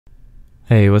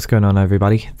Hey, what's going on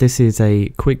everybody? This is a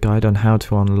quick guide on how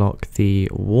to unlock the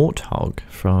Warthog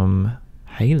from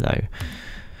Halo.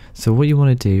 So what you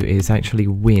want to do is actually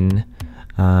win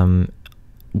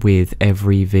with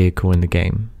every vehicle in the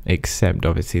game, except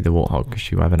obviously the Warthog,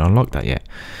 because you haven't unlocked that yet.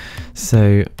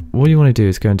 So what you want to do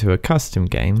is go into a custom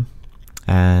game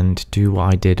and do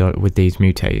what I did with these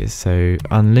mutators. So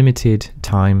unlimited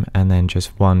time and then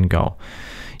just one goal.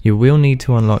 You will need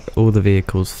to unlock all the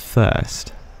vehicles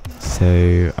first.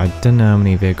 So I don't know how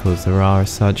many vehicles there are as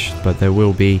such, but there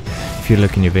will be, if you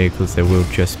look in your vehicles, there will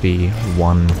just be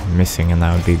one missing, and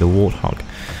that would be the Warthog.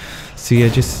 So yeah,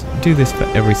 just do this for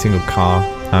every single car.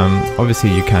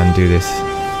 Obviously you can do this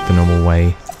the normal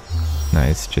way. No,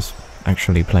 it's just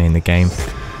actually playing the game,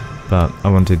 but I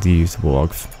wanted to use the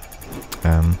Warthog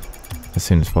as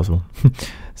soon as possible.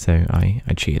 So I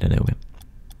cheated a little bit.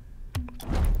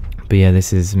 But yeah,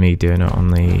 this is me doing it on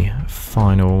the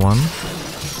final one.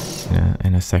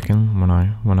 In a second when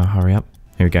I hurry up.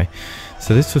 Here we go.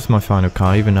 So this was my final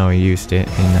car, even though I used it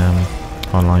in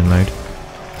online mode,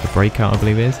 the breakout I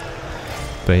believe it is.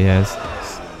 But yeah,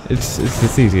 it's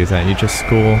as easy as that. You just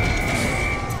score,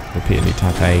 repeatedly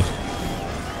tap A,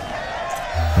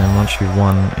 and then once you've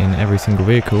won in every single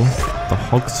vehicle, the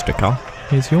hog sticker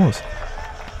is yours.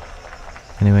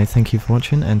 Anyway, thank you for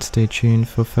watching and stay tuned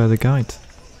for further guides.